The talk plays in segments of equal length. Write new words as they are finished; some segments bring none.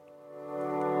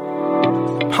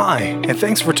Hi, and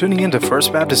thanks for tuning in to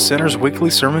First Baptist Center's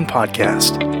weekly sermon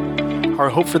podcast. Our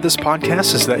hope for this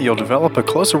podcast is that you'll develop a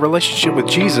closer relationship with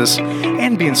Jesus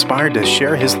and be inspired to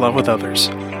share His love with others.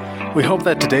 We hope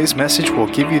that today's message will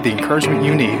give you the encouragement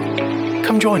you need.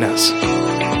 Come join us.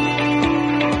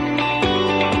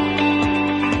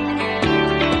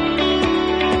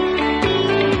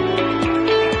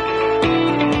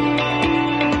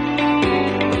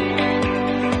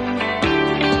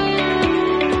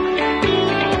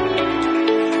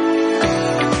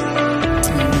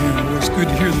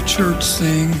 Church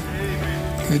sing.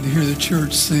 Good to hear the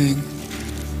church sing.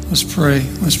 Let's pray.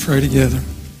 Let's pray together.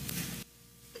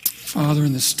 Father,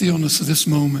 in the stillness of this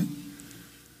moment,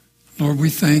 Lord, we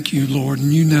thank you, Lord,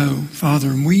 and you know, Father,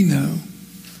 and we know,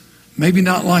 maybe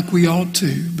not like we ought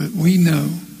to, but we know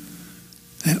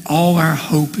that all our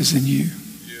hope is in you.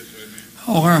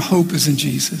 All our hope is in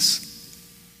Jesus.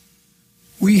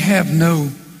 We have no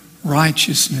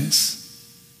righteousness.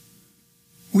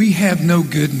 We have no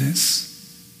goodness.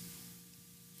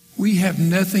 We have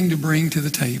nothing to bring to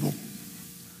the table.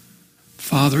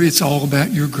 Father, it's all about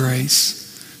your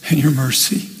grace and your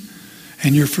mercy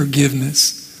and your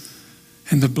forgiveness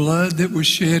and the blood that was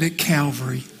shed at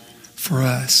Calvary for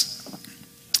us.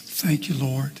 Thank you,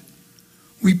 Lord.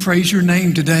 We praise your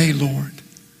name today, Lord.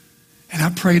 And I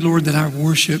pray, Lord, that our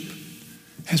worship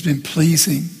has been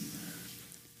pleasing.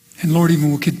 And Lord,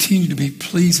 even will continue to be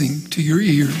pleasing to your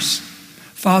ears.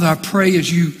 Father, I pray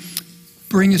as you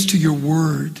bring us to your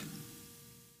word,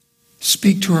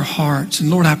 speak to our hearts. And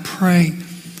Lord, I pray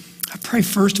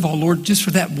first of all, Lord, just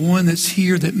for that one that's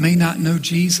here that may not know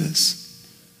Jesus.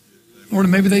 Lord,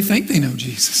 maybe they think they know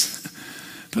Jesus.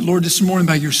 But Lord, this morning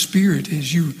by your Spirit,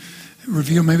 as you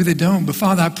reveal, maybe they don't. But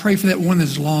Father, I pray for that one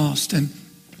that's lost. And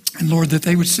Lord, that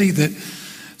they would see that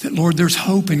Lord, there's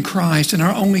hope in Christ. And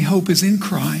our only hope is in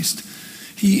Christ.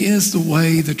 He is the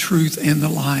way, the truth, and the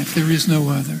life. There is no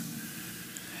other.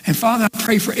 And Father, I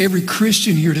pray for every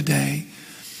Christian here today.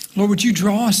 Lord, would you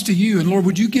draw us to you? And Lord,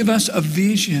 would you give us a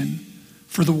vision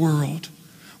for the world?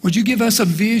 Would you give us a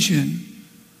vision,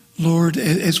 Lord,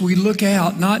 as we look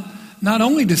out, not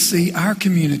only to see our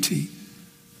community,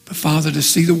 but Father, to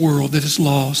see the world that is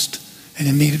lost and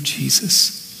in need of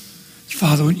Jesus.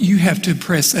 Father, you have to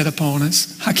impress that upon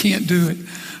us. I can't do it.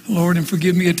 Lord, and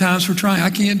forgive me at times for trying. I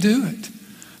can't do it.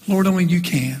 Lord, only you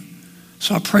can.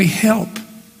 So I pray help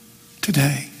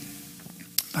today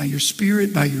by your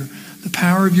Spirit, by the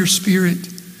power of your Spirit,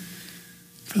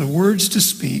 for the words to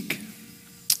speak.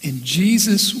 In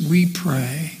Jesus we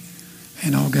pray.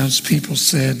 And all God's people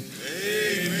said,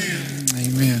 Amen.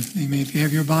 Amen. Amen. If you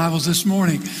have your Bibles this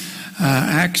morning,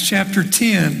 Acts chapter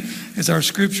 10 is our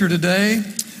scripture today.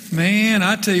 Man,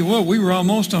 I tell you what, we were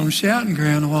almost on shouting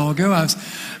ground a while ago. I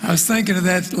was thinking of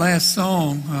that last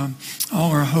song,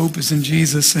 All Our Hope is in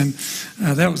Jesus, and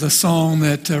that was a song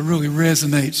that really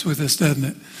resonates with us, doesn't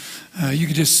it? You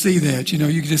could just see that,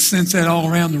 you could just sense that all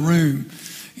around the room.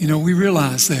 We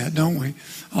realize that, don't we?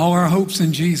 All our hope's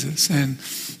in Jesus. And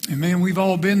man, we've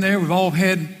all been there. We've all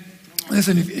had,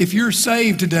 listen, if you're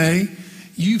saved today,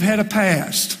 you've had a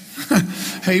past.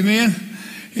 Amen.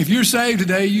 If you're saved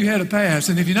today, you had a past.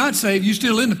 And if you're not saved, you're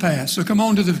still in the past. So come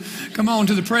on to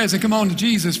the present, come on to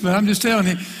Jesus. But I'm just telling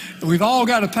you, we've all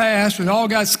got a past. We've all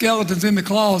got skeletons in the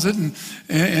closet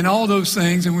and all those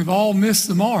things. And we've all missed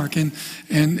the mark. And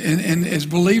as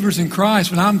believers in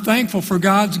Christ, but I'm thankful for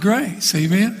God's grace.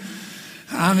 Amen.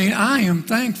 I mean, I am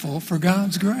thankful for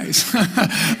God's grace.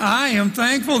 I am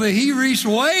thankful that He reached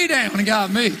way down and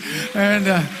got me. And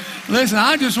listen,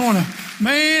 I just want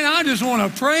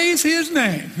to praise His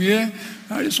name. Yeah,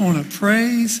 I just want to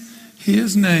praise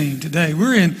His name today.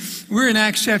 We're in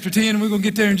Acts chapter 10, and we're going to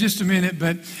get there in just a minute.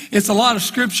 But it's a lot of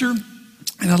scripture,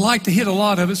 and I'd like to hit a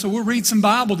lot of it. So we'll read some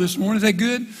Bible this morning. Is that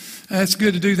good? It's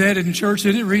good to do that in church,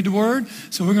 isn't it? Read the Word.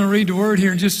 So we're going to read the Word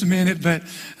here in just a minute. But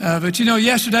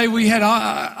yesterday we had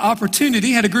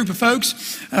opportunity, had a group of folks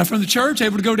from the church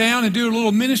able to go down and do a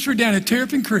little ministry down at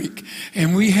Terrapin Creek.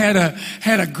 And we had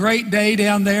a great day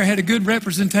down there, had a good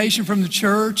representation from the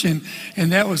church, and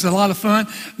that was a lot of fun.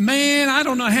 Man, I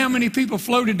don't know how many people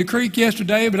floated the creek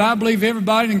yesterday, but I believe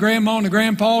everybody and grandma and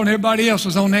grandpa and everybody else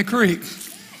was on that creek.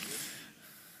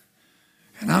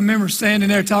 And I remember standing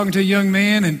there talking to a young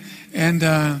man, and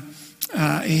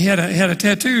he had a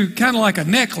tattoo, kind of like a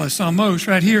necklace almost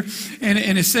right here, and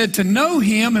it said, "To know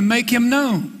Him and make Him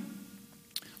known."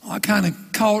 Well, I kind of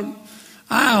caught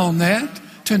eye on that.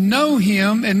 To know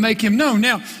Him and make Him known.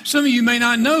 Now, some of you may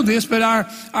not know this, but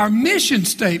our mission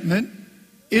statement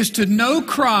is to know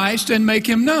Christ and make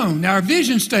him known. Now, our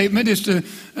vision statement is to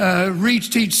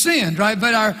reach, teach, send, right?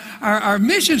 But our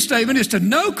mission statement is to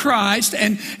know Christ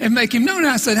and make him known. And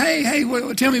I said, hey,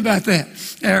 tell me about that,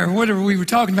 or whatever we were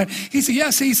talking about. He said,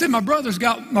 yes. He said, my brother's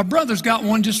got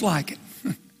one just like it.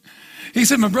 He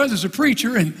said, my brother's a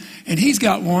preacher, and he's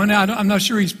got one. I'm not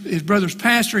sure his brother's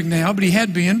pastoring now, but he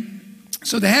had been.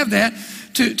 So to have that,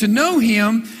 to know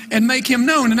him and make him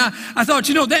known. And I thought,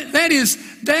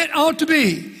 that ought to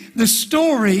be the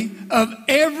story of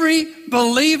every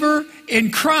believer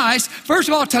in Christ. First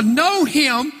of all, to know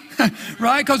him,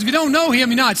 right? Because if you don't know him,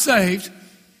 you're not saved.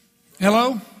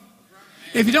 Hello?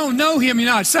 If you don't know him, you're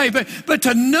not saved. But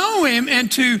to know him and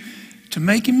to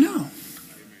make him known.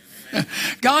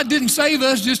 God didn't save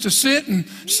us just to sit and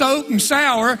soak and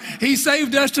sour. He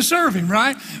saved us to serve him,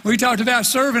 right? We talked about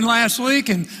serving last week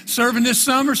and serving this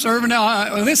summer, serving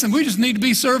now. Listen, we just need to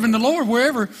be serving the Lord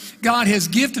wherever God has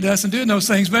gifted us and doing those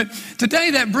things. But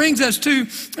today that brings us to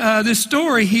this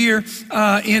story here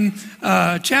in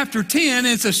chapter 10.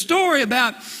 It's a story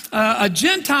about a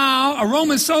Gentile, a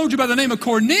Roman soldier by the name of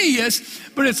Cornelius,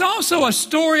 but it's also a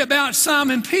story about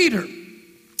Simon Peter.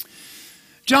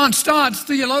 John Stott,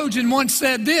 theologian, once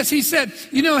said this. He said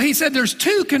there's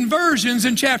two conversions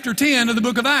in chapter 10 of the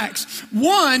book of Acts.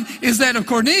 One is that of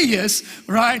Cornelius,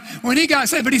 right, when he got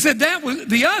saved. But he said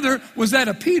the other was that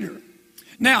of Peter.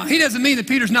 Now, he doesn't mean that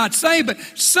Peter's not saved, but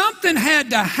something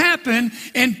had to happen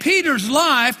in Peter's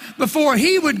life before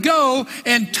he would go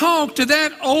and talk to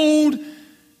that old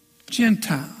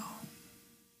Gentile.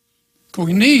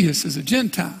 Cornelius is a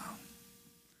Gentile.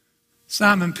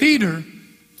 Simon Peter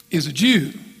is a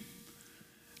Jew.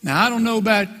 Now, I don't know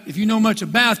if you know much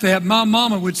about that. My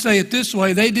mama would say it this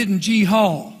way: they didn't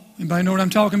G-haul. Anybody know what I'm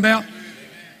talking about?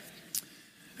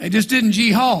 They just didn't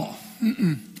G-haul.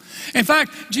 In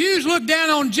fact, Jews looked down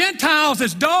on Gentiles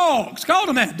as dogs. Called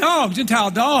them that, dogs,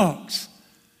 Gentile dogs.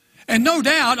 And no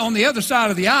doubt, on the other side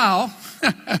of the aisle,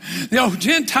 the old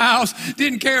Gentiles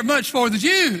didn't care much for the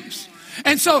Jews.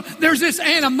 And so there's this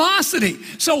animosity.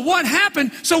 So what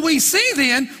happened? So we see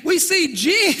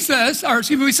Jesus,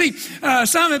 we see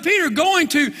Simon Peter going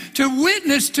to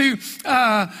witness to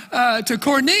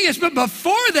Cornelius. But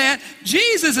before that,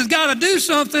 Jesus has got to do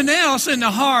something else in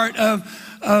the heart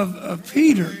of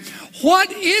Peter.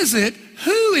 What is it?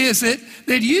 Who is it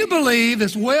that you believe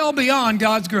is well beyond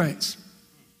God's grace?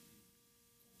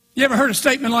 You ever heard a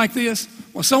statement like this?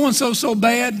 Well, so-and-so's so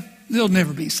bad, they'll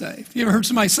never be saved. You ever heard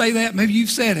somebody say that? Maybe you've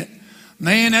said it.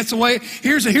 Man, that's the way.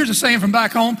 Here's a saying from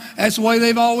back home. That's the way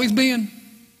they've always been.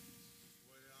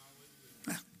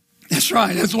 That's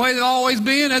right. That's the way they've always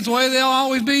been. That's the way they'll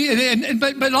always be.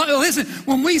 But listen,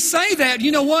 when we say that,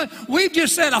 you know what? We've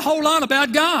just said a whole lot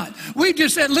about God. We've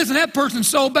just said, listen, that person's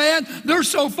so bad. They're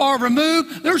so far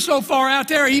removed. They're so far out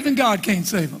there, even God can't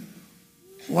save them.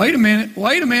 Wait a minute.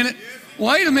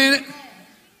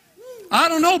 I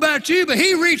don't know about you, but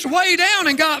he reached way down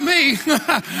and got me.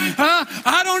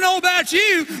 I don't know about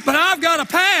you, but I've got a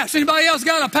past. Anybody else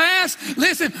got a past?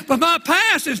 Listen, but my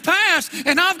past is past,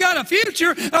 and I've got a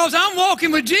future because I'm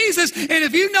walking with Jesus. And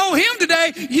if you know him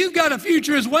today, you've got a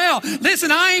future as well. Listen,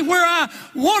 I ain't where I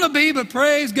want to be, but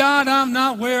praise God, I'm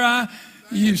not where I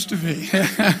used to be.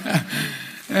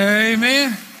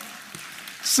 Amen.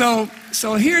 So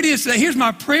here it is. Here's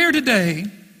my prayer today.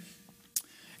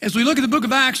 As we look at the book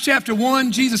of Acts chapter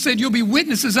 1, Jesus said, you'll be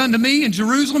witnesses unto me in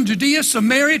Jerusalem, Judea,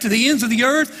 Samaria, to the ends of the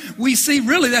earth. We see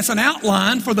really that's an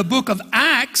outline for the book of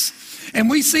Acts. And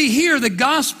we see here the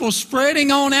gospel spreading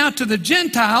on out to the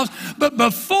Gentiles. But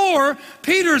before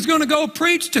Peter is going to go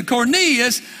preach to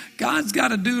Cornelius, God's got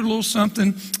to do a little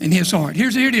something in his heart. Here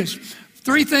it is.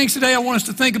 3 things today I want us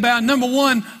to think about. Number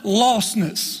 1,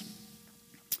 lostness.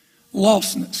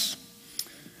 Lostness.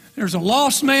 There's a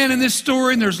lost man in this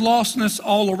story, and there's lostness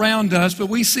all around us, but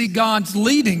we see God's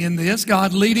leading in this,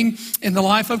 God leading in the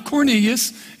life of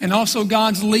Cornelius, and also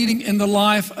God's leading in the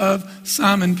life of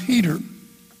Simon Peter.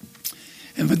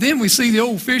 But then we see the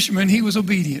old fisherman, he was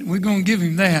obedient. We're going to give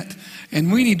him that,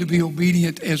 and we need to be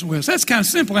obedient as well. So that's kind of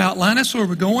simple outline. That's where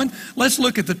we're going. Let's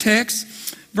look at the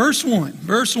text. Verse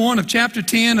 1 of chapter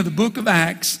 10 of the book of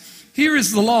Acts. Here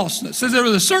is the lostness. It says there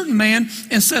was a certain man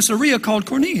in Caesarea called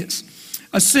Cornelius,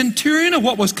 a centurion of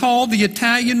what was called the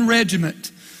Italian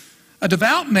regiment, a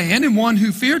devout man and one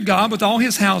who feared God with all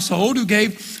his household, who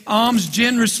gave alms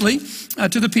generously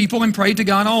to the people and prayed to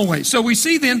God always. So we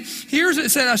see then, here's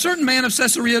it said, a certain man of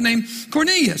Caesarea named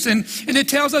Cornelius, and it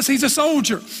tells us he's a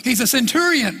soldier. He's a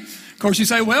centurion. course, you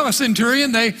say, well, a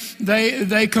centurion,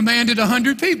 they commanded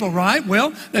 100 people, right?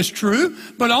 Well, that's true.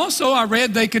 But also I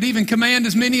read they could even command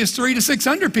as many as 300 to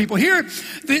 600 people. Here,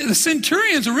 the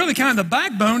centurions are really kind of the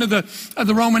backbone of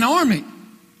the Roman army.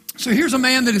 So here's a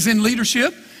man that is in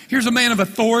leadership. Here's a man of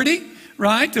authority,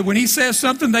 right? That when he says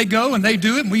something, they go and they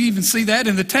do it. And we even see that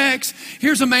in the text.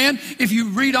 Here's a man, if you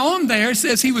read on there, it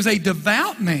says he was a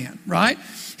devout man, right?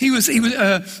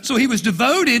 So he was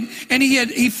devoted, and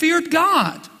he feared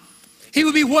God. He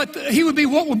would be what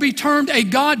would be termed a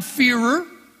God-fearer.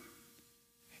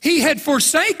 He had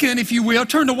forsaken, if you will,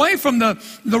 turned away from the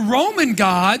Roman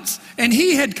gods, and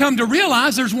he had come to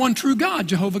realize there's one true God,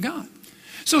 Jehovah God.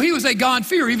 So he was a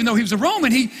God-fearer. Even though he was a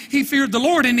Roman, he feared the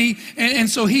Lord, and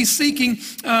so he's seeking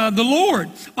the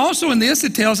Lord. Also in this,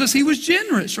 it tells us he was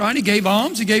generous, right? He gave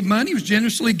alms, he gave money, he was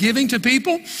generously giving to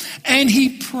people, and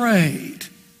he prayed.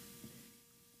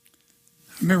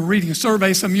 I remember reading a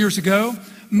survey some years ago.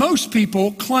 Most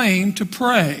people claim to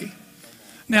pray.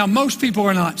 Now, most people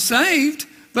are not saved,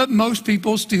 but most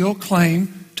people still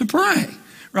claim to pray,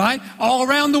 right? All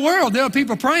around the world, there are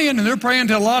people praying, and they're praying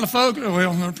to a lot of folk.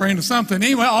 Well, they're praying to something.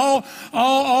 Anyway,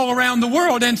 all around the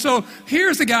world. And so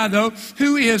here's the guy, though,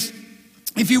 who is,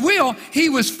 if you will, he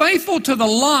was faithful to the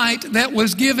light that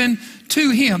was given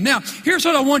to him. Now, here's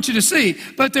what I want you to see.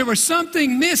 But there was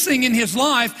something missing in his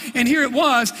life, and here it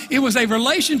was a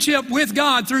relationship with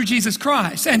God through Jesus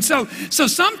Christ. And so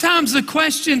sometimes the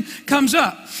question comes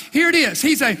up. Here it is.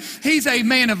 He's a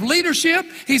man of leadership.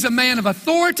 He's a man of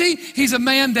authority. He's a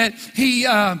man that he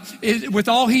is, with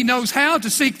all he knows how, to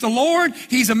seek the Lord.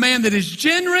 He's a man that is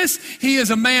generous. He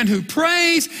is a man who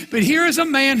prays. But here is a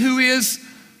man who is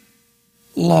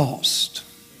lost.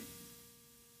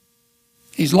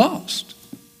 He's lost.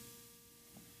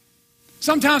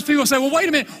 Sometimes people say, well, wait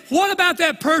a minute. What about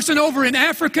that person over in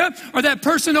Africa, or that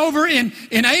person over in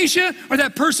Asia, or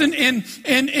that person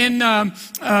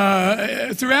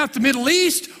throughout the Middle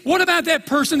East? What about that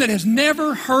person that has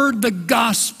never heard the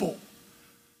gospel?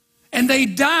 And they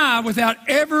die without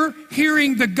ever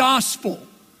hearing the gospel.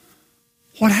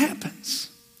 What happens?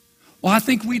 Well, I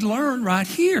think we'd learn right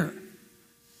here.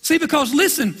 See, because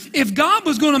listen, if God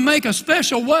was going to make a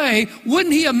special way,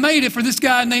 wouldn't he have made it for this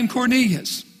guy named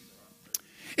Cornelius?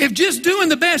 If just doing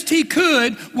the best he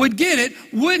could would get it,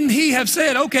 wouldn't he have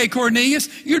said, okay, Cornelius,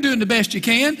 you're doing the best you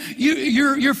can.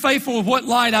 You're faithful with what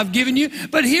light I've given you.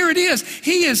 But here it is.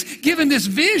 He is given this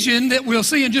vision that we'll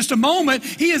see in just a moment.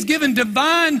 He is given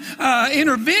divine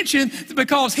intervention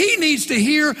because he needs to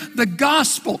hear the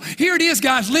gospel. Here it is,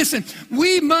 guys. Listen,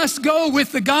 we must go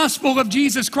with the gospel of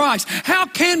Jesus Christ. How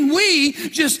can we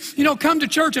just, come to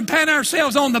church and pat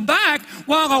ourselves on the back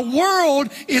while the world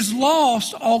is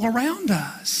lost all around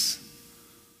us?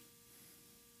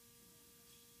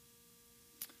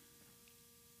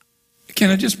 Can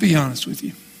I just be honest with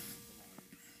you?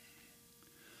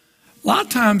 A lot of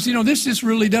times, this just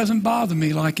really doesn't bother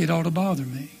me like it ought to bother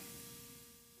me.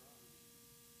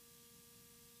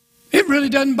 It really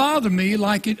doesn't bother me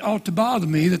like it ought to bother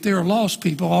me that there are lost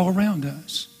people all around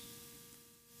us.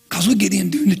 Because we get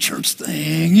in doing the church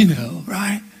thing,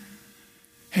 right?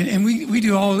 And we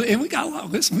do all, and we got a lot.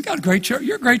 Listen, we got a great church.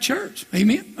 You're a great church.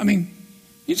 Amen. I mean,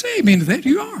 you say amen to that.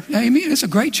 You are. Amen. It's a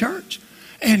great church.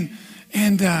 And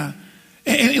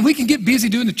we can get busy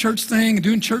doing the church thing and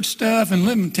doing church stuff. And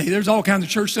let me tell you, there's all kinds of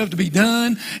church stuff to be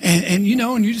done. And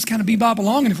you just kind of bebop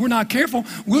along. And if we're not careful,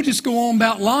 we'll just go on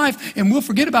about life, and we'll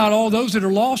forget about all those that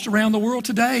are lost around the world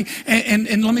today.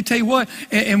 And let me tell you what,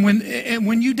 and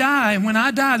when you die, and when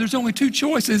I die, there's only two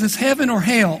choices. It's heaven or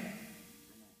hell.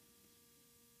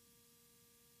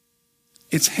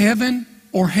 It's heaven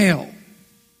or hell.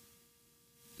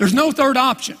 There's no third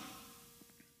option.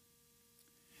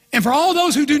 And for all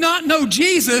those who do not know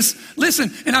Jesus,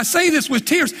 listen, and I say this with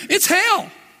tears, it's hell.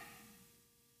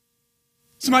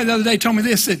 Somebody the other day told me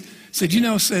this, said,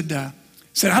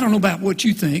 I don't know about what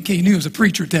you think. He knew he was a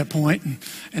preacher at that point,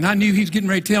 and I knew he was getting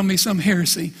ready to tell me some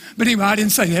heresy. But anyway, I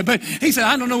didn't say that. But he said,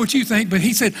 I don't know what you think, but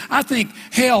he said, I think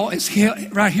hell is hell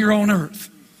right here on earth.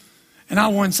 And I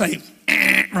wanted to say,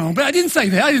 wrong, but I didn't say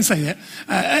that.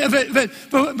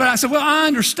 But I said, well, I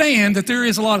understand that there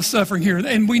is a lot of suffering here,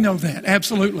 and we know that,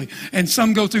 absolutely. And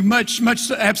some go through much,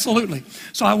 absolutely.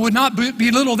 So I would not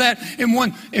belittle that in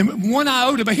one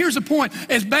iota. But here's the point.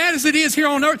 As bad as it is here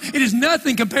on earth, it is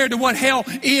nothing compared to what hell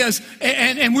is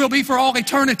and will be for all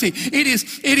eternity. It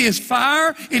is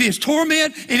fire, it is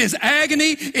torment, it is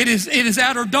agony, it is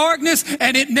outer darkness,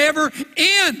 and it never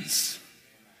ends.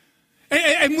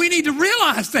 And we need to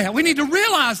realize that. We need to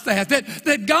realize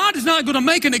that God is not going to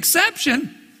make an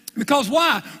exception, because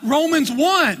why? Romans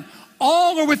 1,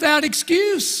 all are without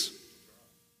excuse.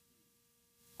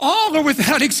 All are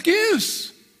without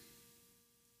excuse.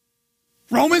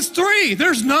 Romans 3,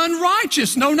 there's none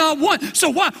righteous, no, not one. So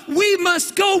why? We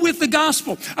must go with the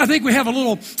gospel. I think we have a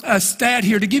little stat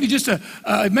here to give you just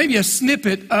maybe a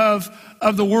snippet of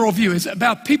the worldview. It's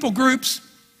about people groups.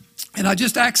 And I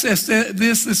just accessed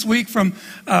this week from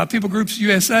People Groups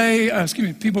USA,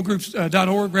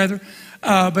 peoplegroups.org rather.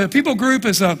 But a people group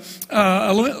is a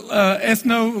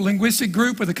ethno-linguistic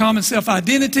group with a common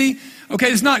self-identity. Okay,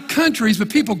 it's not countries, but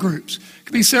people groups. It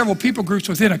could be several people groups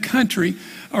within a country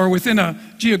or within a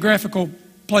geographical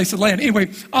place of land.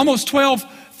 Anyway, almost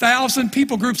 12,000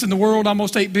 people groups in the world,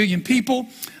 almost 8 billion people.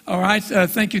 All right,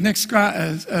 thank you. Next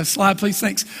slide, please.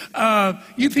 Thanks.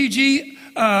 UPG,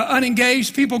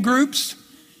 unengaged people groups.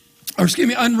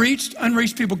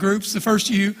 Unreached people groups, the first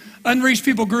U, unreached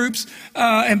people groups.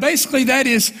 And basically that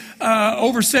is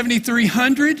over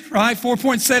 7,300, right?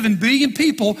 4.7 billion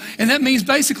people. And that means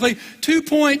basically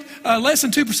less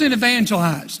than 2%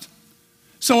 evangelized.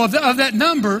 So of that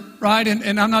number, right,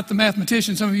 and I'm not the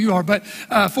mathematician, some of you are, but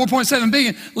 4.7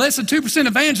 billion, less than 2%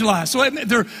 evangelized. So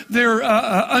they're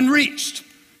unreached,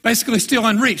 basically still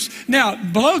unreached. Now,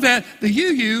 below that, the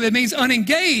UU, it means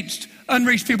unengaged,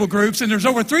 unreached people groups, and there's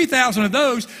over 3,000 of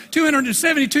those,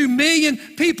 272 million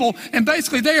people, and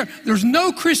basically there's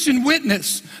no Christian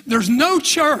witness, there's no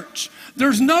church,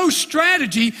 there's no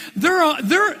strategy, they're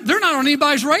not on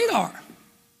anybody's radar.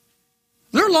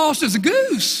 They're lost as a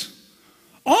goose.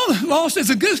 All lost as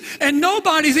a goose, and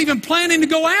nobody's even planning to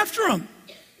go after them.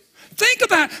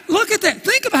 Look at that,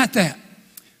 think about that.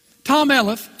 Tom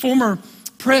Elliff, former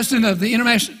president of the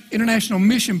International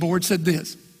Mission Board, said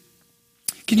this.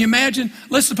 Can you imagine?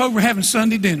 Let's suppose we're having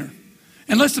Sunday dinner.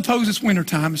 And let's suppose it's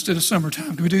wintertime instead of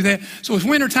summertime. Can we do that? So it's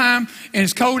wintertime and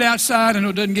it's cold outside. I know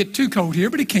it doesn't get too cold here,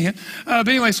 but it can. But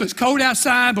anyway, so it's cold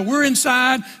outside, but we're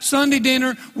inside, Sunday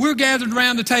dinner. We're gathered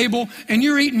around the table and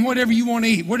you're eating whatever you want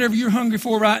to eat, whatever you're hungry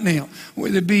for right now.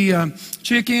 Whether it be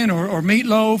chicken or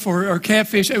meatloaf or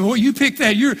catfish. Well, you pick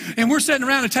that. And we're sitting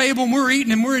around the table and we're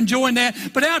eating and we're enjoying that.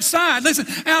 But outside,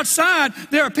 outside,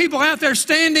 there are people out there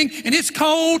standing and it's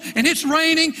cold and it's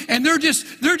raining and they're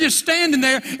just standing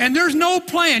there and there's no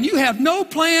plan. You have no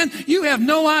plan. You have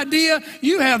no idea.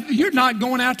 You're not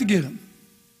going out to get them.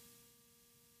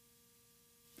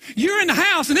 You're in the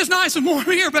house and it's nice and warm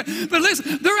here, but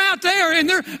listen, they're out there and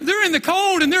they're in the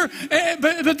cold and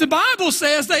but the Bible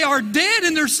says they are dead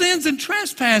in their sins and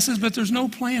trespasses, but there's no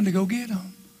plan to go get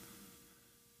them.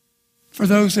 For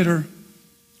those that are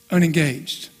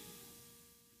unengaged.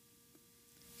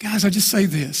 Guys, I just say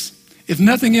this. If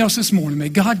nothing else this morning, may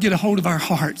God get a hold of our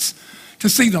hearts to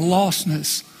see the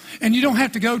lostness. And you don't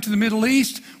have to go to the Middle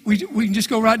East. We can just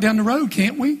go right down the road,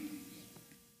 can't we?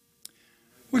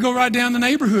 We go right down the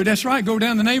neighborhood. That's right. Go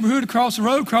down the neighborhood, across the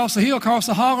road, across the hill, across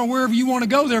the holler, wherever you want to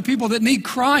go. There are people that need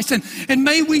Christ. And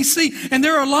may we see, and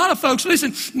there are a lot of folks.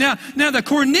 Listen, now the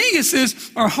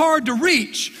Corneliuses are hard to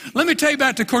reach. Let me tell you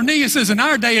about the Corneliuses in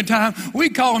our day and time. We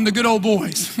call them the good old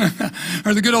boys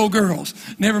or the good old girls.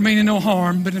 Never meaning no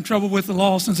harm, but in trouble with the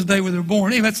law since the day when they were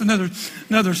born. Anyway, that's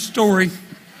another story.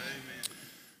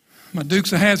 My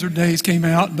Dukes of Hazzard days came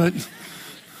out, but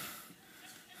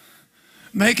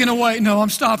making a way. No, I'm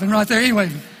stopping right there.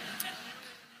 Anyway,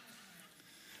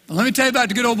 but let me tell you about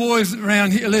the good old boys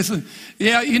around here. Listen,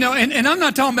 yeah, and I'm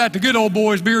not talking about the good old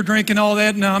boys, beer drinking, all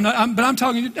that. No, I'm not. But I'm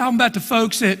talking about the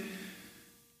folks that,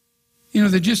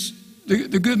 they're just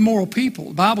the good moral people.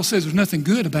 The Bible says there's nothing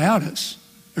good about us.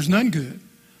 There's none good,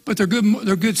 but they're good.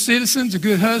 They're good citizens. They're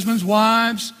good husbands,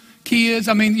 wives, kids.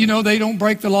 I mean, they don't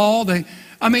break the law.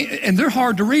 And they're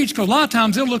hard to reach because a lot of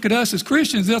times they'll look at us as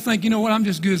Christians. They'll think, you know what, I'm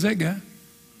just as good as that guy.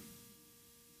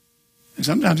 And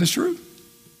sometimes it's true.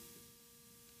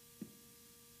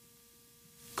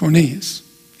 Cornelius,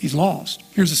 he's lost.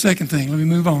 Here's the second thing. Let me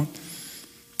move on.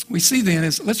 We see then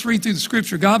let's read through the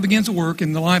scripture. God begins to work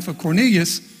in the life of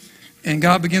Cornelius, and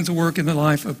God begins to work in the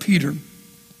life of Peter.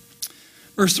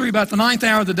 Verse 3, about the 9th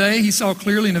hour of the day, he saw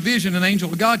clearly in a vision an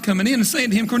angel of God coming in and saying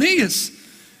to him, Cornelius.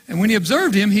 And when he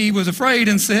observed him, he was afraid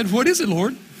and said, what is it,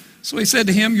 Lord? So he said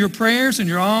to him, your prayers and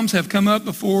your alms have come up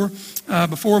before a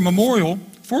memorial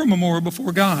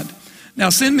before God. Now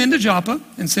send men to Joppa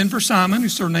and send for Simon,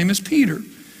 whose surname is Peter.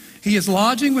 He is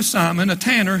lodging with Simon, a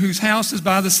tanner whose house is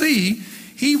by the sea.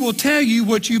 He will tell you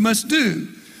what you must do.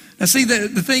 Now see,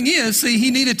 the thing is,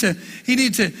 he needed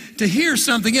to hear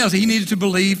something else. He needed to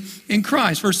believe in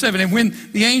Christ. Verse 7, and when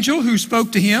the angel who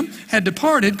spoke to him had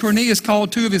departed, Cornelius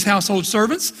called 2 of his household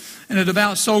servants and a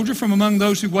devout soldier from among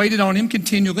those who waited on him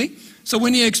continually. So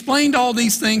when he explained all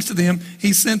these things to them,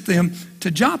 he sent them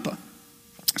to Joppa.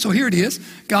 So here it is.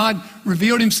 God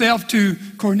revealed himself to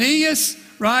Cornelius,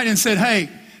 right, and said, hey,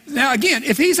 Now, again,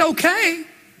 if he's okay,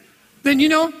 then,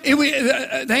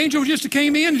 the angel just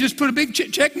came in and just put a big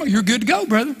check mark. You're good to go,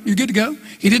 brother. You're good to go.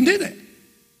 He didn't do that.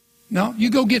 No, you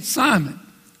go get Simon.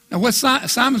 Now,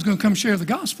 Simon's going to come share the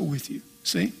gospel with you,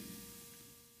 see?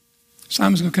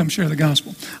 Simon's going to come share the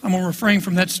gospel. I'm going to refrain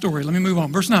from that story. Let me move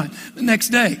on. Verse 9. The next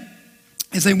day,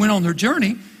 as they went on their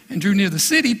journey and drew near the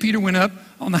city, Peter went up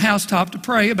on the housetop to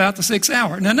pray about the 6th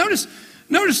hour. Now, notice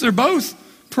they're both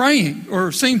praying,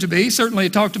 or seem to be. Certainly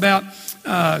it talked about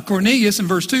Cornelius in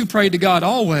verse 2, prayed to God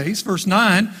always. Verse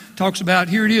 9 talks about,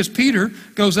 here it is, Peter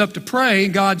goes up to pray,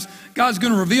 and God's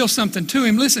going to reveal something to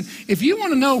him. Listen, if you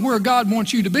want to know where God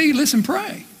wants you to be, listen,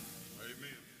 pray.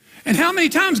 And how many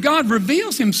times God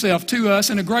reveals himself to us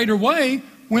in a greater way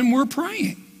when we're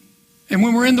praying and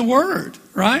when we're in the Word,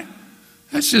 right?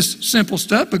 That's just simple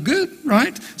stuff, but good,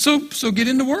 right? So get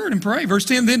in the Word and pray. Verse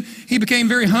 10, then he became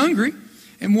very hungry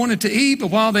and wanted to eat, but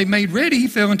while they made ready, he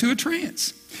fell into a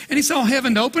trance. And he saw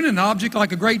heaven open, and an object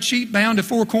like a great sheet bound to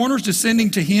 4 corners descending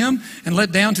to him and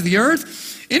let down to the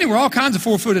earth. And there were all kinds of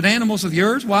 4-footed animals of the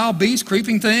earth, wild beasts,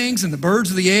 creeping things, and the birds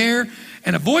of the air.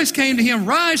 And a voice came to him,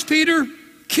 rise, Peter,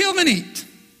 kill and eat.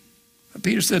 But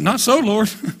Peter said, not so, Lord,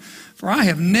 for I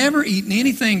have never eaten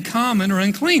anything common or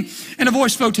unclean. And a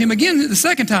voice spoke to him again the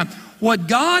second time, what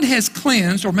God has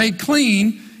cleansed or made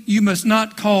clean, you must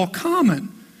not call common.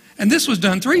 And this was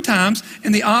done 3 times,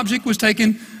 and the object was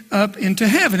taken up into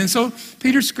heaven. And so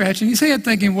Peter's scratching his head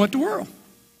thinking, what the world?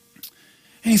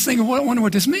 And he's thinking, well, I wonder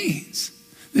what this means.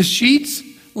 The sheets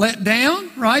let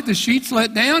down, right? The sheets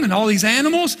let down, and all these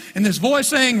animals, and this voice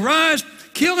saying, rise,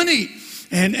 kill and eat.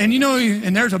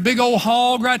 And there's a big old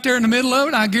hog right there in the middle of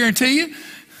it, I guarantee you.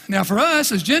 Now for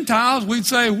us as Gentiles, we'd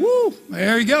say, woo,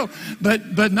 there you go.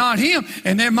 But not him.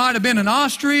 And there might have been an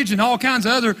ostrich and all kinds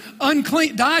of other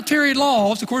unclean dietary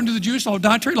laws, according to the Jewish law,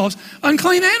 dietary laws,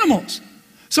 unclean animals.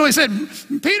 So he said,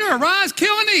 Peter, arise,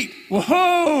 kill and eat.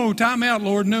 Whoa, time out,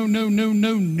 Lord. No.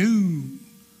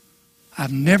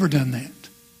 I've never done that.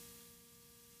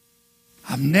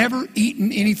 I've never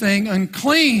eaten anything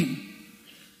unclean.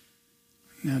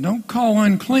 Now, don't call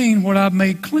unclean what I've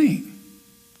made clean.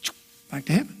 Back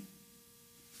to heaven.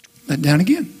 Let down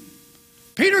again.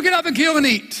 Peter, get up and kill and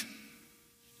eat.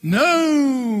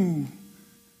 No.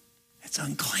 It's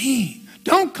unclean.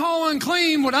 Don't call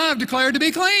unclean what I've declared to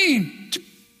be clean.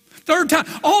 3rd time.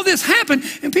 All this happened,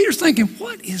 and Peter's thinking,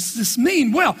 what does this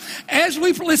mean? Well, as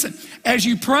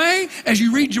you pray, as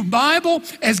you read your Bible,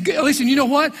 listen, you know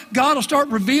what? God will start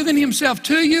revealing himself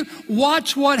to you.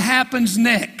 Watch what happens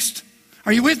next.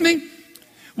 Are you with me?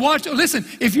 Listen,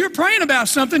 if you're praying about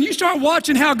something, you start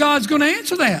watching how God's going to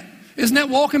answer that. Isn't that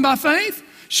walking by faith?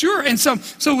 Sure. And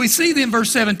so we see then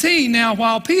verse 17, now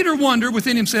while Peter wondered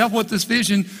within himself what this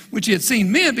vision which he had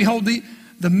seen meant, behold,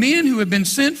 the men who had been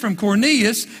sent from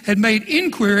Cornelius had made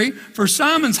inquiry for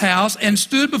Simon's house and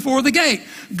stood before the gate.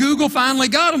 Google finally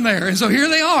got them there. And so here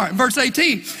they are, verse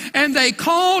 18. And they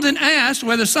called and asked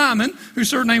whether Simon, whose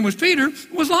surname was Peter,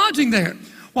 was lodging there.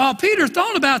 While Peter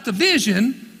thought about the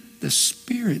vision, the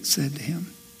Spirit said to him,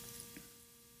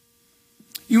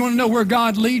 you want to know where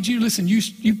God leads you? Listen,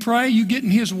 you pray, you get in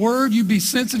his word, you be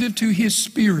sensitive to his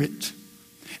Spirit,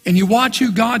 and you watch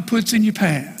who God puts in your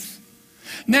path.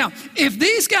 Now, if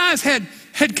these guys had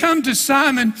come to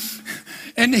Simon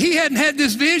and he hadn't had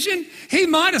this vision, he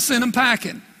might have sent them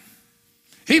packing.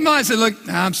 He might have said, look,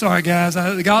 I'm sorry, guys.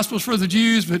 The gospel's for the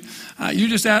Jews, but you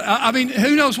just out. I mean,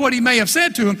 who knows what he may have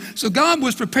said to him. So God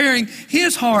was preparing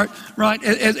his heart, right,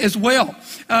 as well.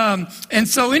 And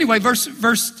so anyway,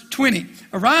 verse 20.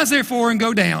 Arise, therefore, and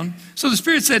go down. So the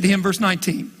Spirit said to him, verse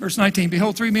 19,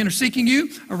 behold, 3 men are seeking you.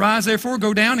 Arise, therefore,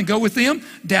 go down and go with them,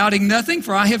 doubting nothing,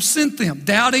 for I have sent them.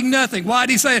 Doubting nothing. Why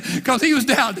did he say it? Because he was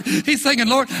doubting. He's thinking,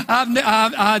 Lord,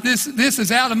 this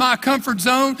is out of my comfort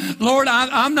zone. Lord,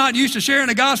 I'm not used to sharing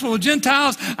the gospel with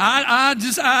Gentiles. How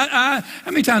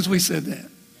many times have we said that?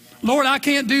 Lord, I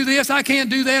can't do this, I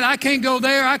can't do that, I can't go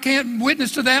there, I can't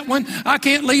witness to that one, I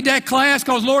can't lead that class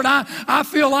because, Lord, I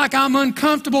feel like I'm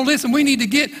uncomfortable. Listen, we need to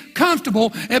get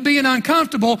comfortable at being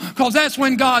uncomfortable because that's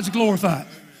when God's glorified.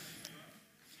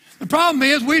 The problem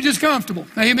is we're just comfortable.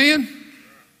 Amen?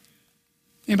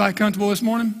 Anybody comfortable this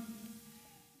morning?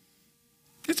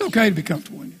 It's okay to be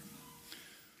comfortable in here.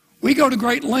 We go to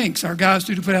great lengths, our guys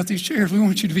do, to put out these chairs. We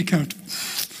want you to be comfortable.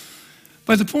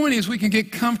 But the point is we can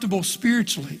get comfortable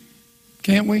spiritually.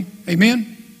 Can't we?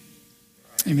 Amen?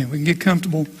 Amen. We can get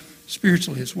comfortable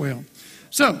spiritually as well.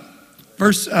 So,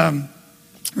 verse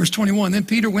 21, then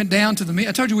Peter went down to the men.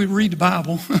 I told you we'd read the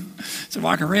Bible. So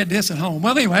I can read this at home.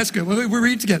 Well, anyway, that's good. We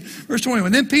read it together. Verse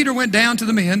 21, then Peter went down to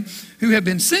the men who had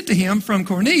been sent to him from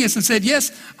Cornelius and said,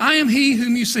 yes, I am he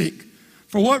whom you seek.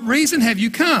 For what reason have you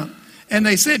come? And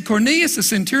they said, Cornelius, the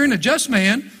centurion, a just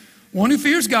man, one who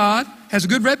fears God, has a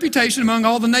good reputation among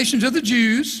all the nations of the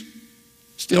Jews,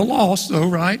 still lost though,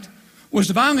 right? Was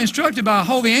divinely instructed by a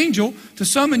holy angel to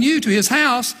summon you to his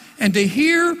house and to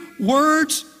hear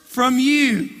words from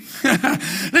you.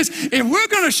 Listen, if we're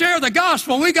going to share the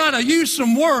gospel, we got to use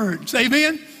some words.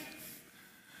 Amen?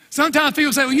 Sometimes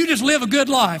people say, well, you just live a good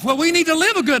life. Well, we need to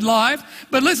live a good life,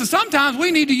 but listen, sometimes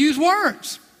we need to use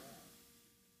words.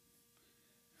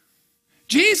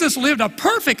 Jesus lived a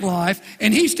perfect life,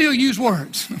 and he still used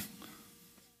words.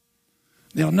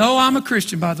 They'll know I'm a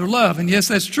Christian by their love, and yes,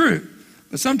 that's true.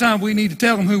 But sometimes we need to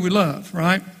tell them who we love,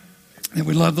 right? And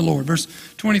we love the Lord. Verse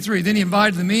 23, then he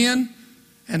invited them in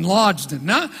and lodged them.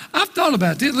 Now, I've thought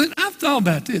about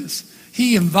this.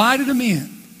 He invited them in.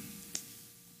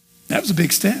 That was a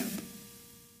big step.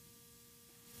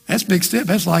 That's a big step.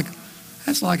 That's like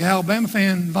an Alabama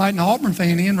fan inviting an Auburn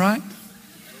fan in, right?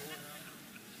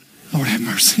 Lord have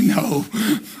mercy, no.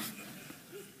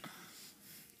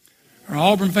 Or an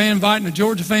Auburn fan inviting a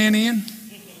Georgia fan in.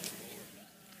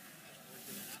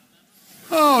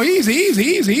 Oh,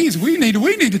 easy. We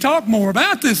need to talk more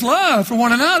about this love for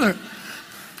one another.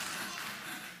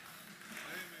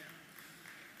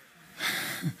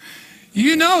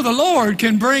 You know the Lord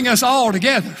can bring us all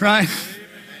together, right?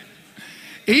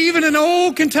 Even an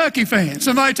old Kentucky fan.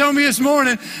 Somebody told me this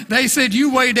morning, they said,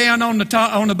 you way down on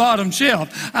the bottom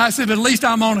shelf. I said, but at least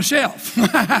I'm on a shelf.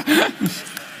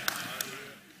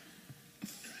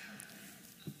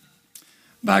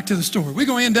 Back to the story. We're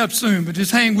going to end up soon, but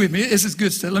just hang with me. This is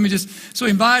good stuff. So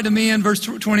he invited them in, verse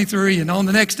 23, and on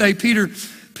the next day, Peter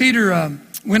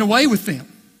went away with them.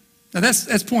 Now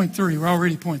that's point 3. We're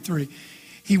already point 3.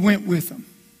 He went with them.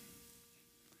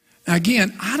 Now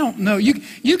again, I don't know.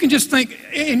 You can just think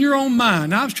in your own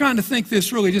mind. Now, I was trying to think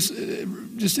this really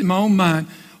just in my own mind.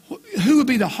 Who would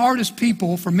be the hardest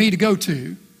people for me to go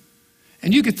to?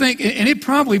 And you could think, and it'd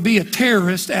probably be a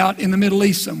terrorist out in the Middle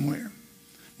East somewhere.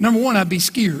 Number one, I'd be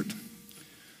scared.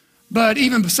 But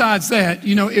even besides that,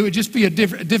 it would just be a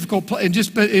difficult place.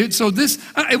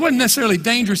 It wasn't necessarily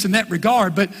dangerous in that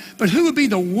regard. But who would be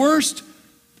the worst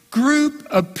group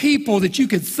of people that you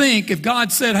could think if God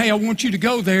said, hey, I want you to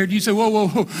go there, and you say,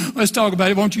 whoa, let's talk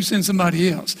about it. Why don't you send somebody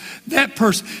else? That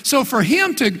person. So for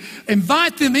him to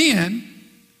invite them in,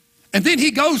 and then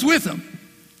he goes with them,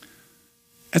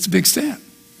 that's a big step.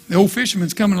 The old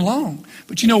fisherman's coming along.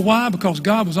 But you know why? Because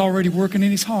God was already working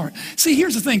in his heart. See,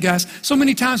 here's the thing, guys. So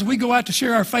many times we go out to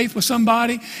share our faith with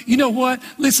somebody. You know what?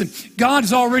 Listen, God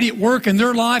is already at work in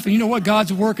their life, and you know what?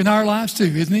 God's at work in our lives too,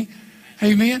 isn't he?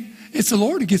 Amen? It's the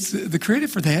Lord who gets the credit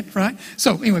for that, right?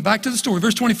 So anyway, back to the story,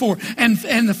 verse 24. And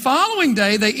the following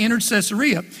day they entered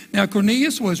Caesarea. Now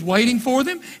Cornelius was waiting for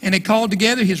them, and he called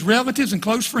together his relatives and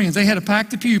close friends. They had a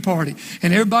packed pew party,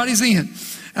 and everybody's in.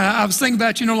 I was thinking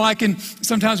about,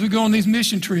 sometimes we go on these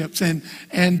mission trips and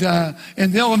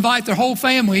they'll invite their whole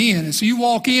family in. And so you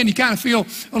walk in, you kind of feel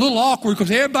a little awkward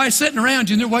because everybody's sitting around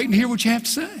you and they're waiting to hear what you have to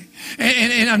say.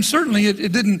 And certainly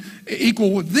it didn't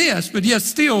equal with this, but yes,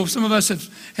 still some of us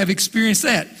have experienced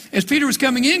that. As Peter was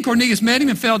coming in, Cornelius met him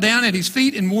and fell down at his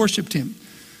feet and worshiped him.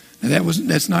 Now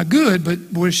that's not good,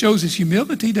 but boy, it shows his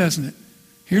humility, doesn't it?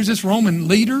 Here's this Roman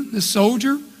leader, this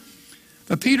soldier.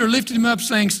 But Peter lifted him up,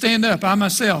 saying, stand up, I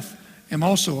myself am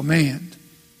also a man.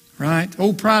 Right?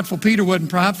 Old prideful Peter wasn't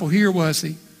prideful here, was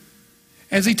he?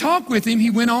 As he talked with him, he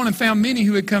went on and found many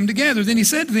who had come together. Then he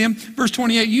said to them, verse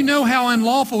 28, you know how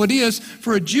unlawful it is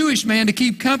for a Jewish man to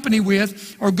keep company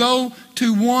with or go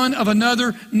to one of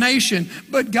another nation.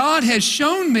 But God has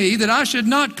shown me that I should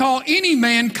not call any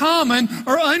man common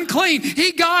or unclean.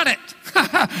 He got it.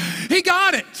 He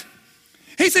got it.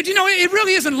 He said, it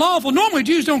really isn't lawful. Normally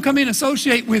Jews don't come in and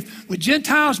associate with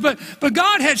Gentiles, but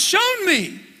God had shown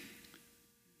me.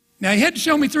 Now, he had to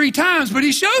show me 3 times, but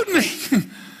he showed me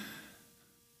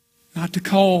not to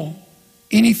call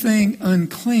anything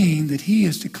unclean that he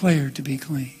has declared to be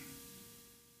clean.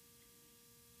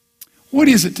 What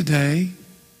is it today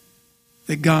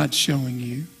that God's showing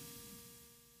you?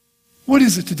 What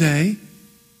is it today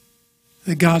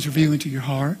that God's revealing to your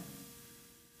heart?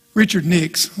 Richard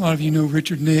Nix, a lot of you know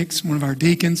Richard Nix, one of our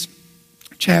deacons,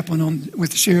 chaplain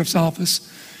with the sheriff's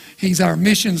office. He's our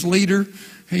missions leader.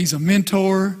 He's a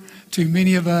mentor to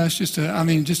many of us. He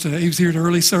was here at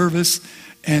early service,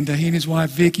 and he and his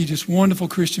wife Vicki, just wonderful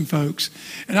Christian folks.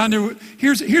 And I know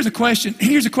here's a question.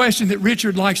 Here's a question that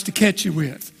Richard likes to catch you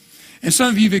with, and some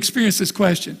of you have experienced this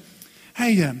question.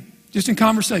 Hey, just in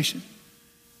conversation.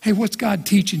 Hey, what's God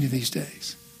teaching you these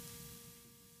days?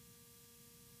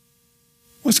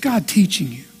 What's God teaching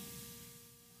you?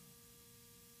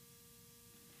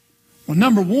 Well,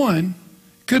 number one,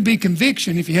 could be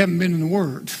conviction if you haven't been in the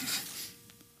Word.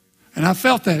 And I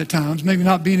felt that at times, maybe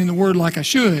not being in the Word like I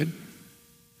should.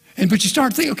 But you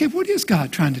start thinking, okay, what is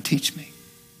God trying to teach me?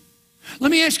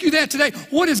 Let me ask you that today.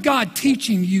 What is God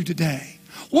teaching you today?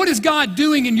 What is God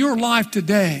doing in your life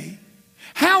today?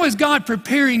 How is God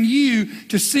preparing you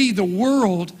to see the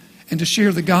world and to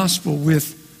share the gospel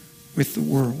with the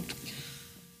world?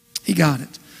 He got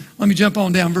it. Let me jump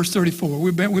on down, verse 34.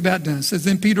 We're about done. It says,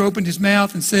 then Peter opened his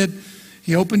mouth and said,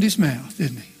 he opened his mouth,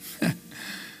 didn't he?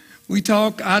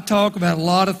 I talk about a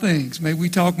lot of things. Maybe we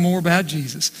talk more about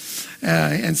Jesus.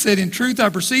 And said, in truth, I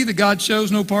perceive that God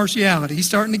shows no partiality. He's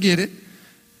starting to get it.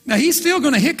 Now, he's still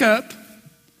going to hiccup.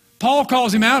 Paul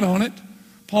calls him out on it.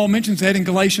 Paul mentions that in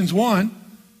Galatians 1.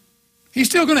 He's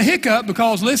still going to hiccup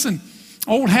because, listen,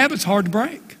 old habits hard to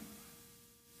break.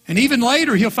 And even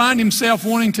later, he'll find himself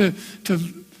wanting to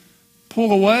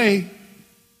pull away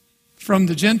from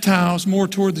the Gentiles more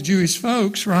toward the Jewish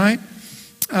folks, right?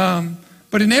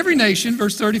 But in every nation,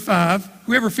 verse 35,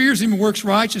 whoever fears him and works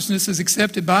righteousness is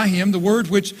accepted by him. The word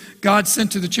which God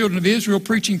sent to the children of Israel,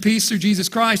 preaching peace through Jesus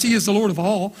Christ. He is the Lord of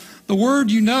all. The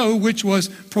word you know, which was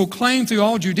proclaimed through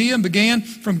all Judea and began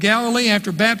from Galilee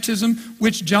after baptism,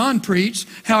 which John preached,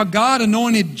 how God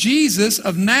anointed Jesus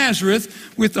of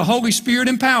Nazareth with the Holy Spirit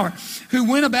and power, who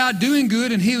went about doing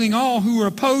good and healing all who were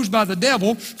opposed by the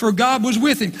devil, for God was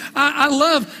with him. I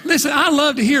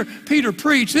love to hear Peter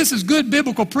preach. This is good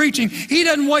biblical preaching. He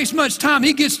doesn't waste much time.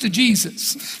 He gets to Jesus.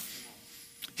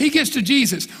 He gets to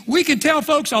Jesus. We can tell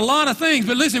folks a lot of things,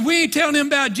 but listen, if we ain't telling them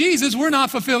about Jesus, we're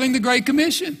not fulfilling the Great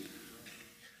Commission.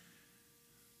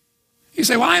 You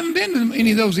say, well, I haven't been to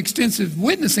any of those extensive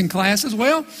witnessing classes.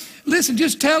 Well, listen,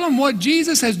 just tell them what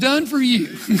Jesus has done for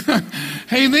you.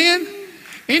 Amen?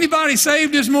 Anybody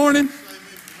saved this morning?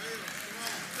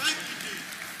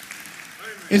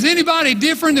 Is anybody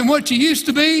different than what you used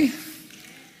to be?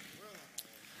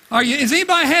 Does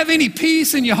anybody have any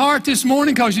peace in your heart this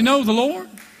morning because you know the Lord?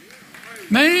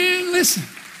 Man, listen.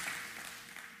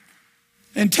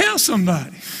 And tell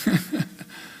somebody.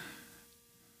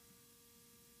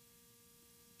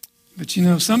 But you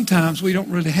know, sometimes we don't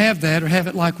really have that or have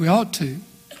it like we ought to.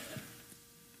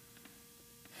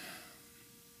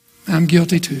 I'm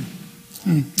guilty too.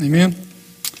 Amen.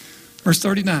 Verse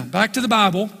 39. Back to the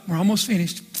Bible. We're almost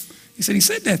finished. He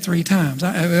said that 3 times.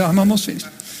 I'm almost finished.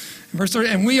 Verse 30,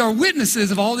 and we are witnesses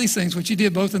of all these things which he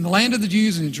did both in the land of the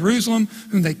Jews and in Jerusalem,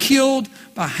 whom they killed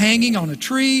by hanging on a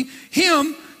tree.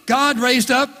 Him God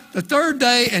raised up the 3rd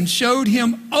day and showed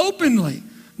him openly,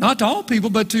 not to all people,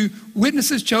 but to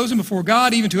witnesses chosen before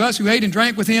God, even to us who ate and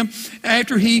drank with him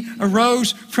after he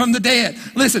arose from the dead.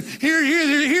 Listen,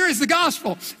 here is the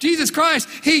gospel. Jesus Christ,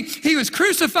 he was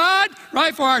crucified,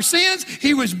 right, for our sins.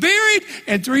 He was buried,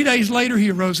 and 3 days later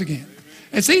he arose again.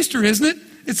 It's Easter, isn't it?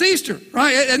 It's Easter,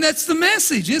 right? And that's the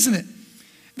message, isn't it?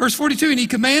 Verse 42, and he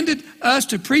commanded us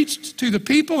to preach to the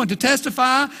people and to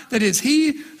testify that it is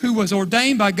he who was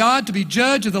ordained by God to be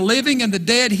judge of the living and the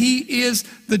dead. He is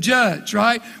the judge,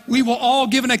 right? We will all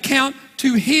give an account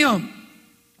to him.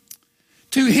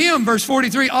 To him, verse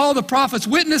 43, all the prophets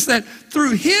witness that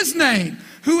through his name,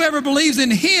 whoever believes in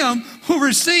him will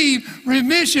receive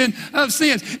remission of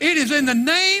sins. It is in the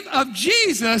name of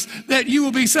Jesus that you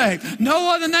will be saved.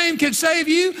 No other name can save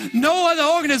you. No other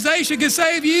organization can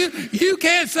save you. You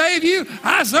can't save you.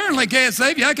 I certainly can't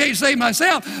save you. I can't save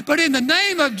myself. But in the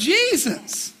name of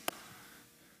Jesus,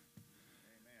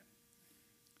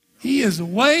 he is the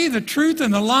way, the truth,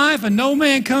 and the life, and no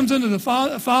man comes unto the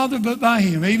Father but by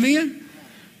him. Amen?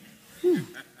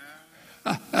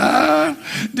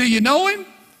 Do you know him?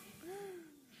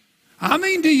 I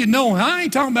mean, do you know him? I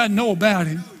ain't talking about know about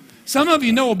him. Some of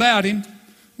you know about him,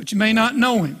 but you may not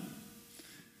know him.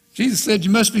 Jesus said you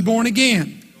must be born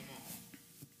again.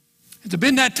 Has there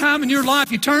been that time in your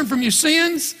life you turned from your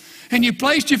sins and you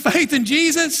placed your faith in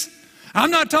Jesus? I'm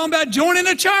not talking about joining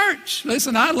a church.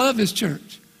 Listen, I love this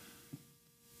church.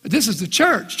 But this is the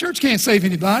church. Church can't save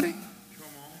anybody.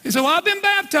 You say, well, I've been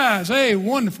baptized. Hey,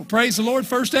 wonderful. Praise the Lord.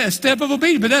 First step of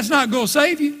obedience. But that's not going to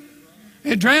save you.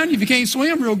 It'll drown you if you can't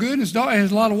swim real good. It's dark,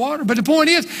 there's a lot of water. But the point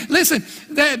is, listen,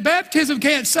 that baptism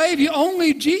can't save you.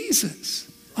 Only Jesus.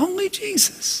 Only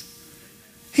Jesus.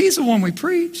 He's the one we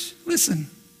preach. Listen.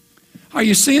 Are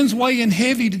your sins weighing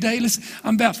heavy today? Listen,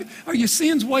 are your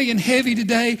sins weighing heavy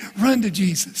today? Run to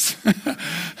Jesus.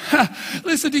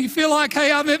 Listen, do you feel like, hey,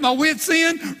 I'm at my wit's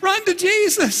end? Run to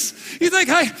Jesus. You think,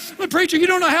 hey, well, preacher, you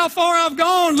don't know how far I've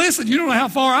gone. Listen, you don't know how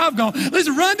far I've gone.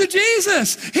 Listen, run to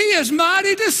Jesus. He is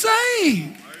mighty to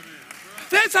save.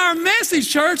 That's our message,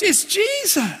 church. It's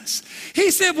Jesus.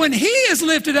 He said when he is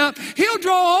lifted up, he'll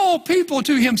draw all people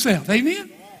to himself. Amen?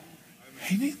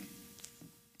 Amen.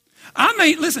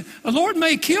 Listen, the Lord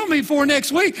may kill me for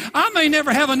next week. I may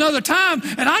never have another time.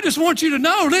 And I just want you to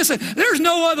know, listen, there's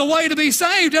no other way to be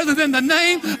saved other than the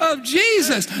name of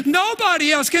Jesus.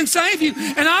 Nobody else can save you.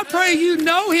 And I pray you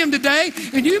know him today.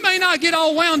 And you may not get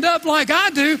all wound up like I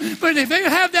do, but if you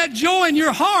have that joy in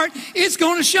your heart, it's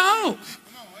going to show.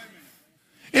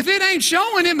 If it ain't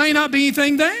showing, it may not be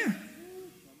anything there.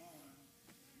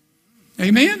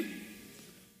 Amen?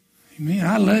 Amen.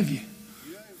 I love you.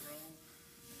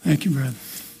 Thank you, brother.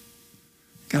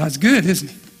 God's good,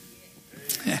 isn't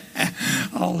he?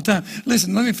 All the time.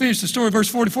 Listen, let me finish the story. Verse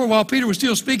 44, while Peter was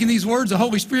still speaking these words, the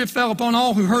Holy Spirit fell upon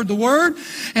all who heard the word,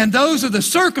 and those of the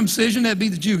circumcision, that'd be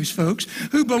the Jewish folks,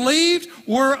 who believed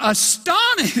were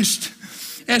astonished,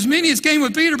 as many as came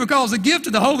with Peter, because the gift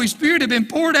of the Holy Spirit had been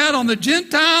poured out on the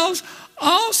Gentiles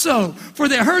also, for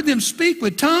they heard them speak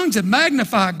with tongues and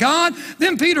magnify God.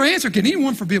 Then Peter answered, can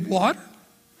anyone forbid water,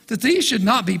 that these should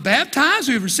not be baptized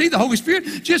who have received the Holy Spirit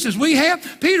just as we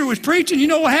have? Peter was preaching. You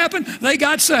know what happened? They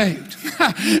got saved.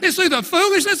 It's through the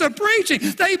foolishness of preaching.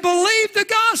 They believed the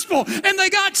gospel and they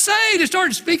got saved and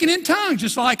started speaking in tongues,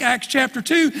 just like Acts chapter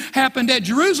 2 happened at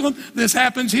Jerusalem. This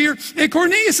happens here at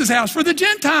Cornelius' house for the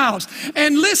Gentiles.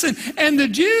 And listen, and the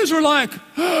Jews were like,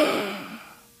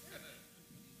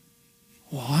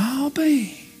 well, I'll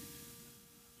be.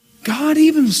 God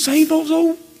even saved those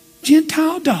old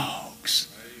Gentile dogs.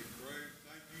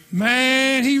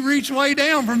 Man, he reached way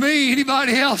down for me.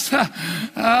 Anybody else?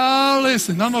 Oh,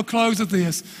 listen, I'm going to close with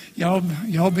this.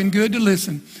 Y'all been good to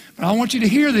listen. But I want you to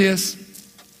hear this,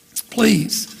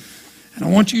 please. And I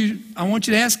want you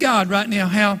to ask God right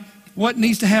now what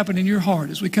needs to happen in your heart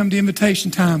as we come to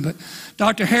invitation time. But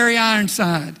Dr. Harry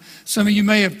Ironside, some of you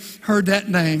may have heard that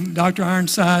name. Dr.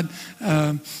 Ironside,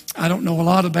 I don't know a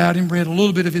lot about him, read a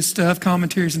little bit of his stuff,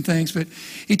 commentaries and things, but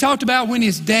he talked about when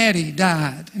his daddy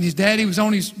died, and his daddy was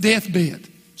on his deathbed.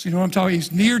 So you know what I'm talking,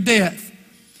 he's near death.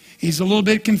 He's a little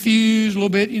bit confused, a little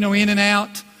bit, in and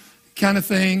out kind of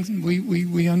thing.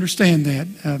 We understand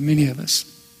that, many of us.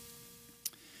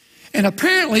 And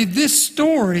apparently this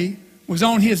story was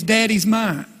on his daddy's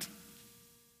mind,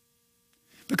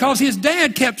 because his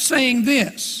dad kept saying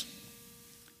this: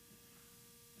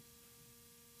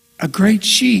 a great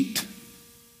sheet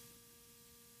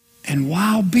and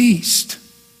wild beast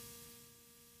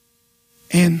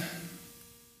and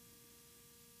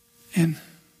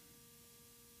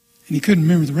he couldn't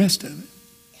remember the rest of it.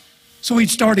 So he'd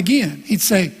start again. He'd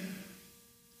say,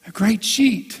 a great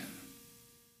sheet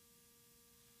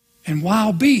and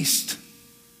wild beast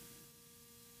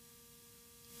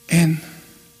and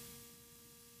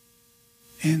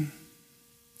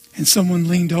someone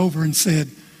leaned over and said,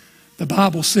 the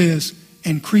Bible says,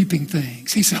 and creeping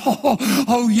things. He said,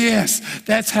 oh yes,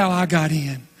 that's how I got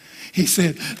in. He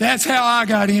said, that's how I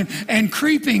got in, and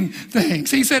creeping things.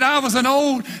 He said, I was an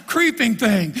old creeping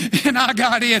thing, and I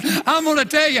got in. I'm going to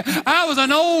tell you, I was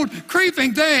an old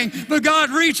creeping thing, but God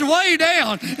reached way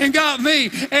down and got me.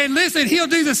 And listen, he'll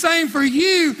do the same for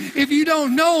you if you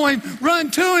don't know him.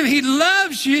 Run to him. He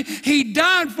loves you. He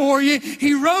died for you.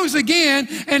 He rose again.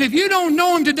 And if you don't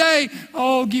know him today,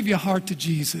 give your heart to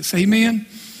Jesus. Amen?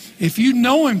 If you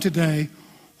know him today,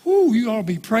 you ought to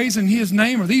be praising his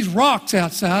name, or these rocks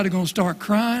outside are going to start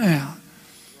crying out.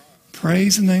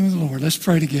 Praise the name of the Lord. Let's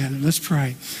pray together. Let's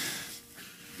pray.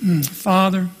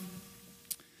 Father,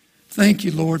 thank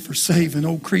you, Lord, for saving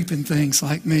old creeping things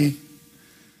like me.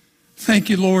 Thank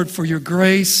you, Lord, for your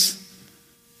grace,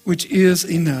 which is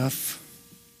enough.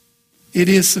 It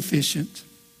is sufficient.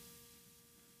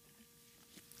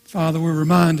 Father, we're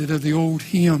reminded of the old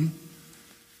hymn.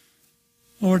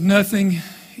 Lord, nothing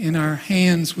in our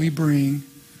hands we bring,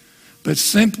 but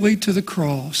simply to the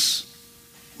cross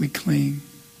we cling.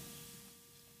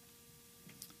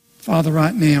 Father,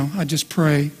 right now, I just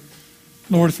pray,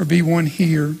 Lord, if there be one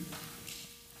here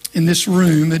in this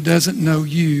room that doesn't know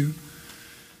you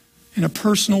in a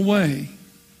personal way.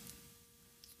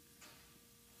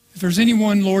 If there's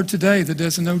anyone, Lord, today that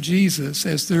doesn't know Jesus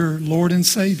as their Lord and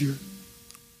Savior,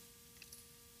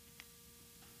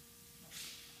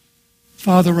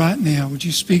 Father, right now, would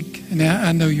you speak, and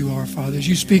I know you are, Father, as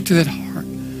you speak to that heart,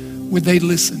 would they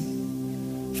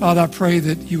listen? Father, I pray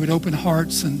that you would open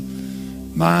hearts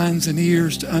and minds and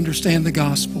ears to understand the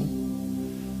gospel.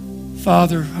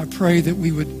 Father, I pray that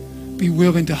we would be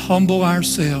willing to humble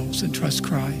ourselves and trust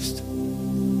Christ.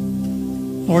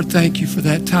 Lord, thank you for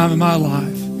that time in my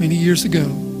life many years ago.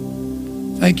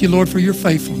 Thank you, Lord, for your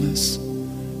faithfulness.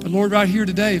 But Lord, right here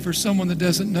today, if there's someone that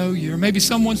doesn't know you, or maybe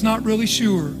someone's not really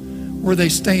sure where they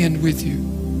stand with you,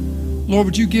 Lord,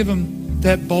 would you give them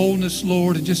that boldness,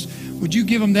 Lord, and just would you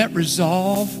give them that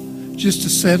resolve just to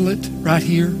settle it right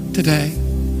here today?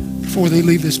 before they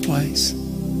leave this place.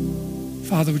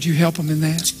 Father, would you help them in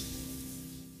that?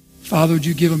 Father, would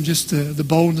you give them just the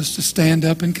boldness to stand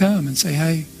up and come and say,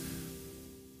 hey,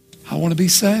 I want to be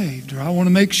saved, or I want to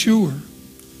make sure.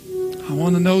 I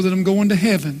want to know that I'm going to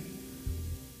heaven.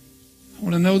 I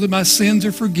want to know that my sins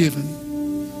are forgiven.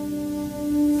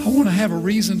 I want to have a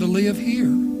reason to live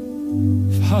here.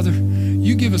 Father,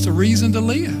 you give us a reason to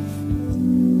live.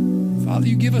 Father,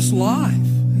 you give us life,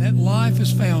 and that life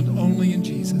is found only in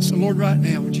Jesus. So Lord, right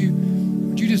now, would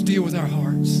you just deal with our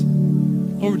hearts?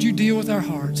 Lord, would you deal with our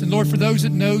hearts? And Lord, for those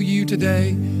that know you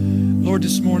today, Lord,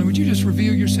 this morning, would you just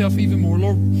reveal yourself even more?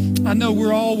 Lord, I know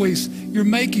you're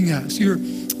making us,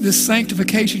 this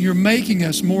sanctification, you're making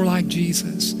us more like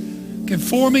Jesus,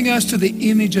 conforming us to the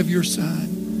image of your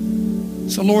Son.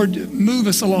 So Lord, move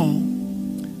us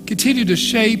along. Continue to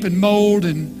shape and mold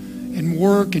and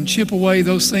work and chip away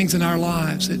those things in our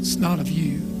lives that's not of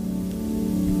you.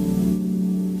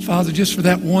 Father, just for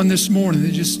that one this morning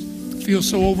that just feels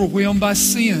so overwhelmed by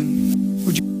sin,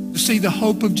 would you see the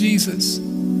hope of Jesus?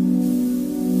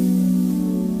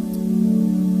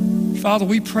 Father,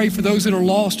 we pray for those that are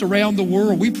lost around the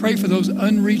world. We pray for those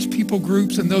unreached people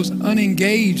groups and those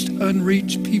unengaged,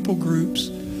 unreached people groups.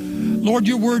 Lord,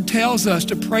 your word tells us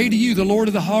to pray to you, the Lord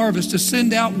of the harvest, to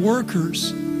send out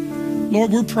workers. Lord,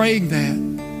 we're praying that.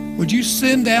 Would you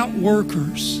send out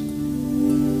workers?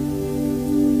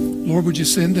 Lord, would you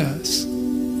send us in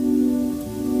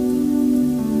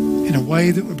a way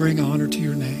that would bring honor to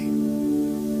your name?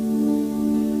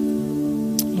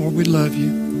 Lord, we love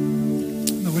you.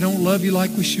 We don't love you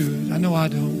like we should. I know I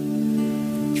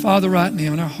don't. Father, right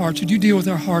now in our hearts, would you deal with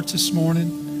our hearts this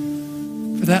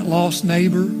morning for that lost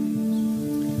neighbor,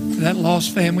 for that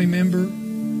lost family member?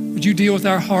 Would you deal with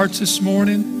our hearts this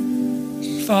morning,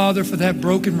 Father, for that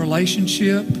broken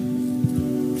relationship?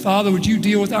 Father, would you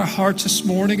deal with our hearts this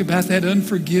morning about that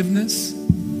unforgiveness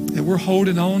that we're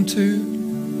holding on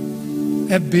to,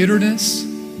 that bitterness?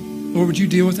 Lord, would you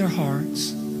deal with our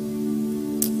hearts?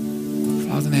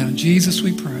 Father, now in Jesus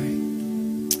we pray.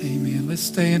 Amen. Let's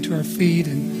stand to our feet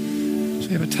and we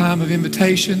have a time of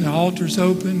invitation. The altar's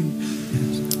open.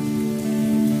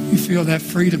 You feel that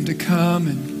freedom to come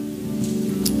and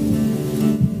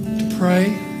to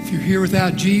pray. If you're here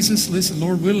without Jesus, listen,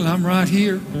 Lord willing, I'm right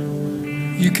here.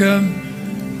 You come.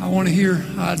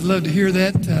 I'd love to hear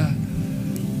that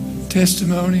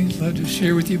testimony. I'd love to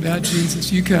share with you about Jesus.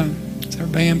 You come. As our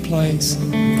band plays.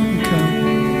 You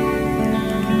come.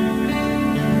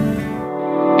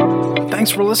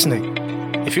 Thanks for listening.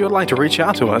 If you would like to reach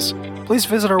out to us, please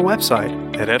visit our website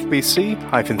at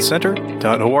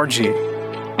fbc-center.org.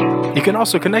 You can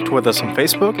also connect with us on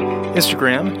Facebook,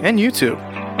 Instagram, and YouTube.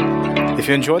 If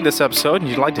you enjoyed this episode and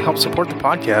you'd like to help support the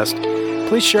podcast,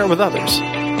 please share it with others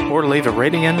or leave a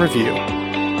rating and review.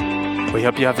 We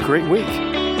hope you have a great week,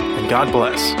 and God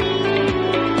bless.